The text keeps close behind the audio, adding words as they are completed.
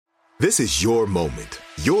This is your moment,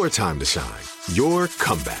 your time to shine, your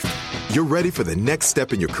comeback. You're ready for the next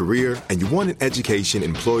step in your career, and you want an education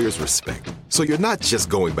employers respect. So you're not just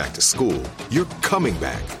going back to school, you're coming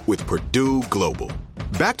back with Purdue Global.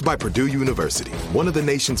 Backed by Purdue University, one of the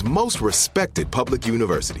nation's most respected public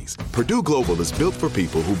universities, Purdue Global is built for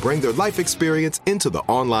people who bring their life experience into the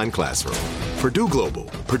online classroom. Purdue Global,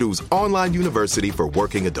 Purdue's online university for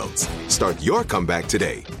working adults. Start your comeback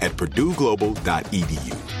today at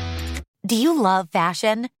purdueglobal.edu. Do you love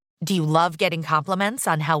fashion? Do you love getting compliments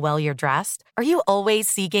on how well you're dressed? Are you always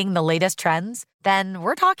seeking the latest trends? Then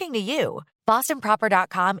we're talking to you.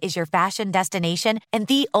 BostonProper.com is your fashion destination and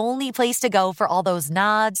the only place to go for all those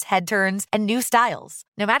nods, head turns, and new styles.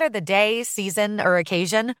 No matter the day, season, or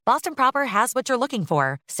occasion, Boston Proper has what you're looking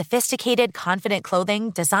for. Sophisticated, confident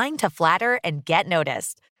clothing designed to flatter and get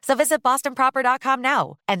noticed. So visit BostonProper.com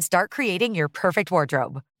now and start creating your perfect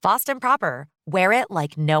wardrobe. Boston Proper. Wear it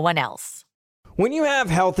like no one else. When you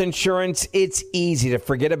have health insurance, it's easy to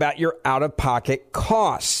forget about your out-of-pocket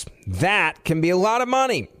costs. That can be a lot of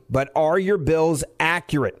money, but are your bills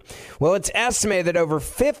accurate? Well, it's estimated that over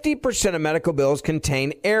 50% of medical bills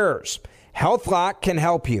contain errors. HealthLock can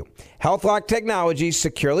help you. HealthLock technology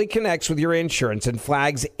securely connects with your insurance and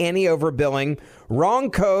flags any overbilling, wrong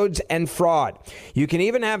codes, and fraud. You can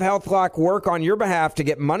even have HealthLock work on your behalf to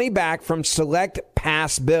get money back from select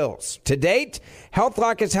past bills. To date,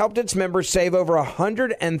 HealthLock has helped its members save over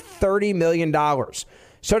 $130 million.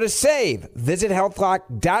 So to save, visit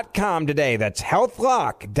healthlock.com today. That's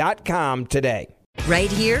healthlock.com today. Right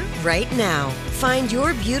here, right now. Find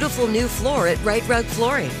your beautiful new floor at Right Rug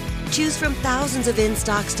Flooring. Choose from thousands of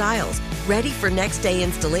in-stock styles, ready for next day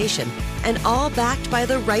installation, and all backed by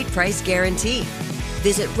the right price guarantee.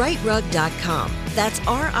 Visit rightrug.com. That's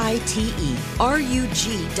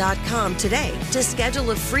RITERUG.com today to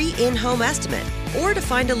schedule a free in-home estimate or to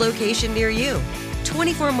find a location near you.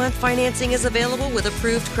 24-month financing is available with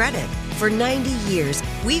approved credit. For 90 years,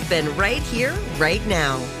 we've been right here, right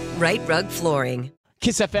now. Right Rug Flooring.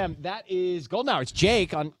 Kiss FM, that is Golden Hour. It's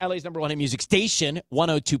Jake on LA's number one hit music station,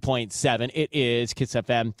 102.7. It is Kiss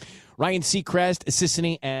FM. Ryan Seacrest,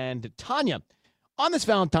 Sissany, and Tanya. On this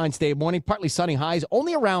Valentine's Day morning, partly sunny, highs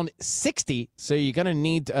only around 60, so you're going to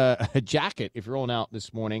need a jacket if you're rolling out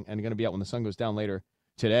this morning, and you're going to be out when the sun goes down later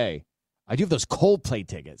today. I do have those Coldplay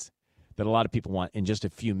tickets that a lot of people want in just a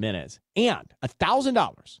few minutes. And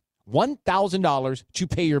 $1,000, $1,000 to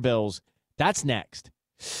pay your bills. That's next.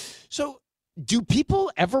 So, do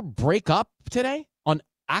people ever break up today on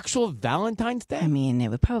actual Valentine's Day? I mean, it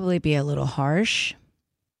would probably be a little harsh.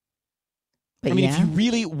 But if you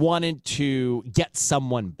really wanted to get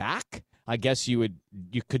someone back, I guess you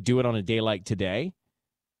could do it on a day like today.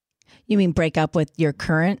 You mean break up with your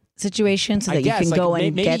current situation so that you can go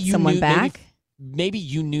and get someone back? Maybe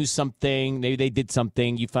you knew something, maybe they did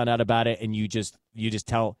something, you found out about it, and you just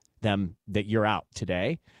tell them that you're out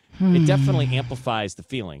today. It definitely amplifies the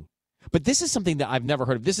feeling. But this is something that I've never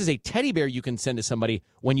heard of. This is a teddy bear you can send to somebody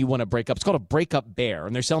when you want to break up. It's called a breakup bear,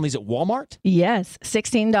 and they're selling these at Walmart? Yes,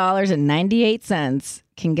 $16.98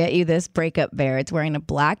 can get you this breakup bear. It's wearing a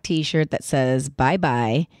black T-shirt that says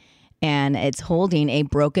bye-bye, and it's holding a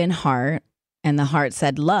broken heart, and the heart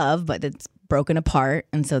said love, but it's broken apart,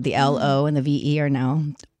 and so the L-O and the V-E are now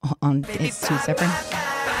on it's two separate.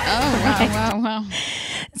 Oh, wow.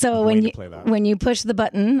 So when you push the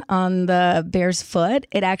button on the bear's foot,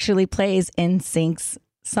 it actually plays NSYNC's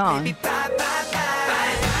song.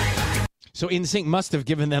 So NSYNC must have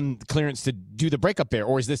given them clearance to do the breakup bear,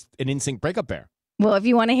 or is this an NSYNC breakup bear? Well, if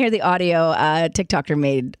you want to hear the audio, TikToker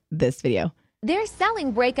made this video. They're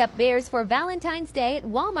selling breakup bears for Valentine's Day at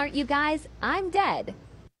Walmart, you guys. I'm dead.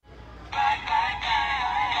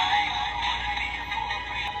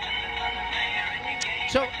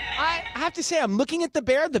 So I have to say, I'm looking at the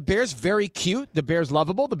bear. The bear's very cute. The bear's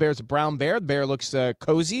lovable. The bear's a brown bear. The bear looks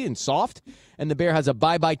cozy and soft. And the bear has a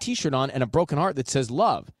bye-bye T-shirt on and a broken heart that says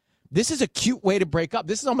love. This is a cute way to break up.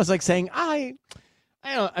 This is almost like saying, I'm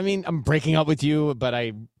breaking up with you, but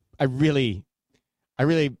I really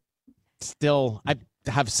still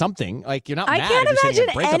have something. Like, you're not mad. I can't imagine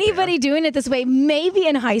anybody doing it this way. Maybe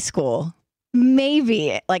in high school.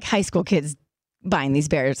 Maybe like high school kids buying these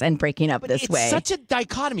bears and breaking up this way. It's such a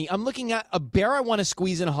dichotomy. I'm looking at a bear I want to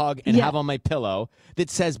squeeze and hug and have on my pillow that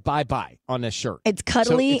says bye-bye on a shirt. It's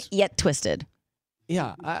cuddly yet twisted.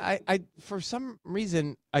 Yeah. I for some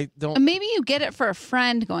reason, I don't. Maybe you get it for a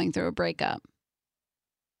friend going through a breakup.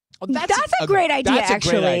 Oh, That's a great idea, that's a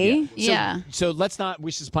actually. great idea. Yeah. So let's not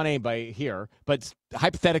wish this upon anybody here, but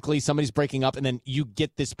hypothetically, somebody's breaking up, and then you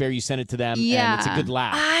get this bear, you send it to them, and it's a good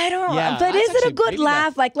laugh. I don't Yeah, but that's is it a actually- good maybe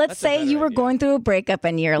laugh? Like, let's that's a say better you were idea. going through a breakup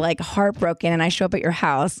and you're like heartbroken, and I show up at your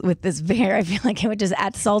house with this bear. I feel like it would just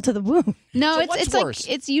add salt to the wound. No, So what's it's worse?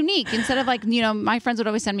 like it's unique. Instead of like, my friends would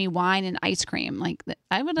always send me wine and ice cream. Like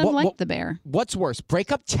I would have liked the bear. What's worse,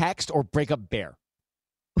 breakup text or breakup bear?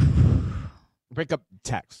 Breakup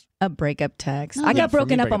text. A breakup text. Oh, I yeah, got for me,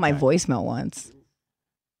 broken up breakup on my text. voicemail once.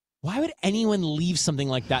 Why would anyone leave something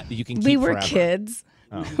like that you can keep We were forever? kids.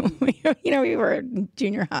 Oh. We were in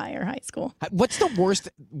junior high or high school. What's the worst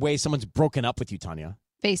way someone's broken up with you, Tanya?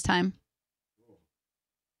 FaceTime.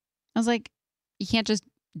 I was like, you can't just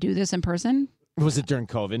do this in person? Was it during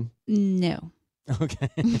COVID? No. Okay.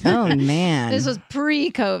 Oh, man. This was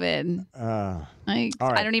pre-COVID. Like, all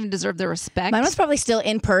right. I don't even deserve the respect. Mine was probably still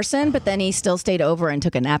in person, but then he still stayed over and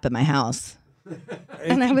took a nap at my house.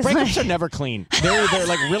 And I was Breakups like, are never clean. They're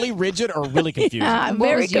like really rigid or really confusing. yeah, What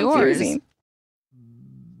very was yours? confusing.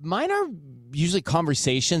 Mine are usually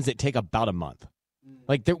conversations that take about a month.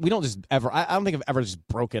 Like we don't just ever. I don't think I've ever just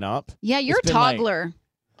broken up. Yeah, you're a It's been like- toddler.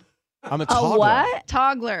 I'm a A toddler. what?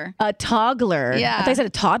 Toddler. A toddler. Yeah. I thought you said a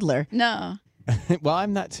toddler. No. Well,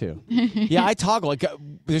 I'm that too. Yeah, I toggle. Like,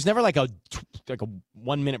 there's never like a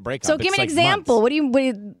 1 minute breakup. So give It's me an like example.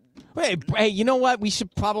 months. Hey, you know what? We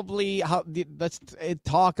should probably let's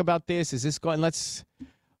talk about this. Is this going? Let's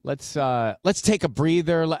take a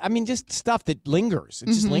breather. I mean, just stuff that lingers.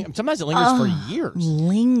 It's just sometimes it lingers for years.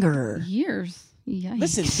 Linger. Years. Yikes.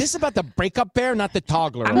 Listen, this is about the breakup bear, not the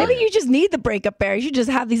toddler. Maybe you just need the breakup bear. You should just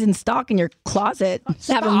have these in stock in your closet.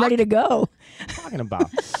 Have them ready to go. talking about.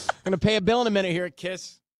 I'm gonna pay a bill in a minute here at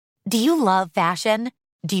Kiss. Do you love fashion?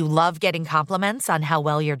 Do you love getting compliments on how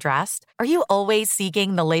well you're dressed? Are you always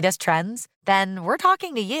seeking the latest trends? Then we're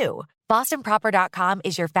talking to you. BostonProper.com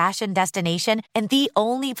is your fashion destination and the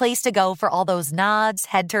only place to go for all those nods,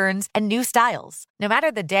 head turns, and new styles. No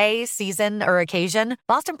matter the day, season, or occasion,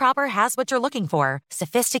 Boston Proper has what you're looking for.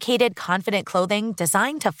 Sophisticated, confident clothing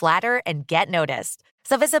designed to flatter and get noticed.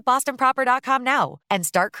 So visit BostonProper.com now and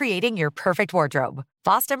start creating your perfect wardrobe.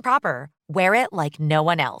 Boston Proper. Wear it like no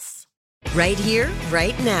one else. Right here,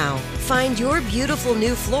 right now. Find your beautiful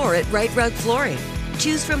new floor at Right Rug Flooring.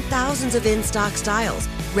 Choose from thousands of in-stock styles,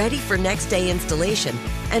 ready for next day installation,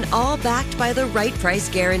 and all backed by the right price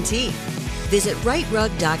guarantee. Visit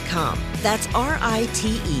rightrug.com. That's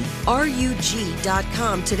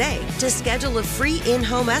RITERUG.com today to schedule a free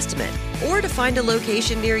in-home estimate or to find a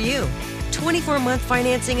location near you. 24-month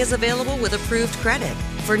financing is available with approved credit.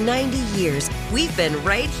 For 90 years, we've been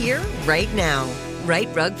right here, right now. Right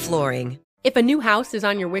Rug Flooring. If a new house is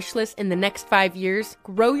on your wish list in the next 5 years,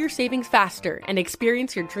 grow your savings faster and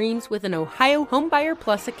experience your dreams with an Ohio Homebuyer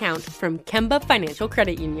Plus account from Kemba Financial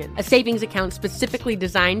Credit Union. A savings account specifically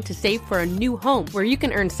designed to save for a new home where you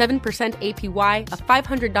can earn 7% APY,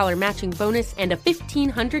 a $500 matching bonus, and a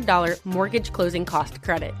 $1,500 mortgage closing cost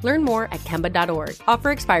credit. Learn more at Kemba.org. Offer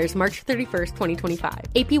expires March 31st, 2025.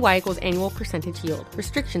 APY equals annual percentage yield.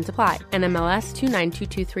 Restrictions apply. NMLS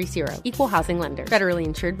 292230. Equal housing lender. Federally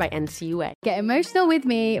insured by NCUA. Get emotional with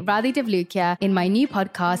me, Radhi Devlukia, in my new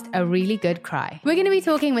podcast, A Really Good Cry. We're going to be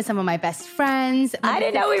talking with some of my best friends. I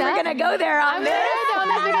didn't know we were going to go there on this.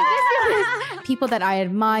 People that I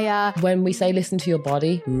admire. When we say listen to your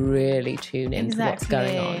body, really tune into what's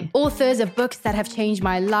going on. Authors of books that have changed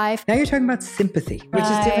my life. Now you're talking about sympathy, which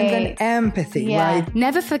is different than empathy, right?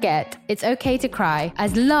 Never forget, it's okay to cry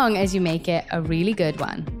as long as you make it a really good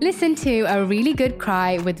one. Listen to A Really Good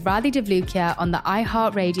Cry with Radhi Devlukia on the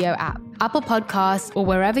iHeartRadio app, Apple Podcasts, or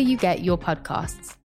wherever you get your podcasts.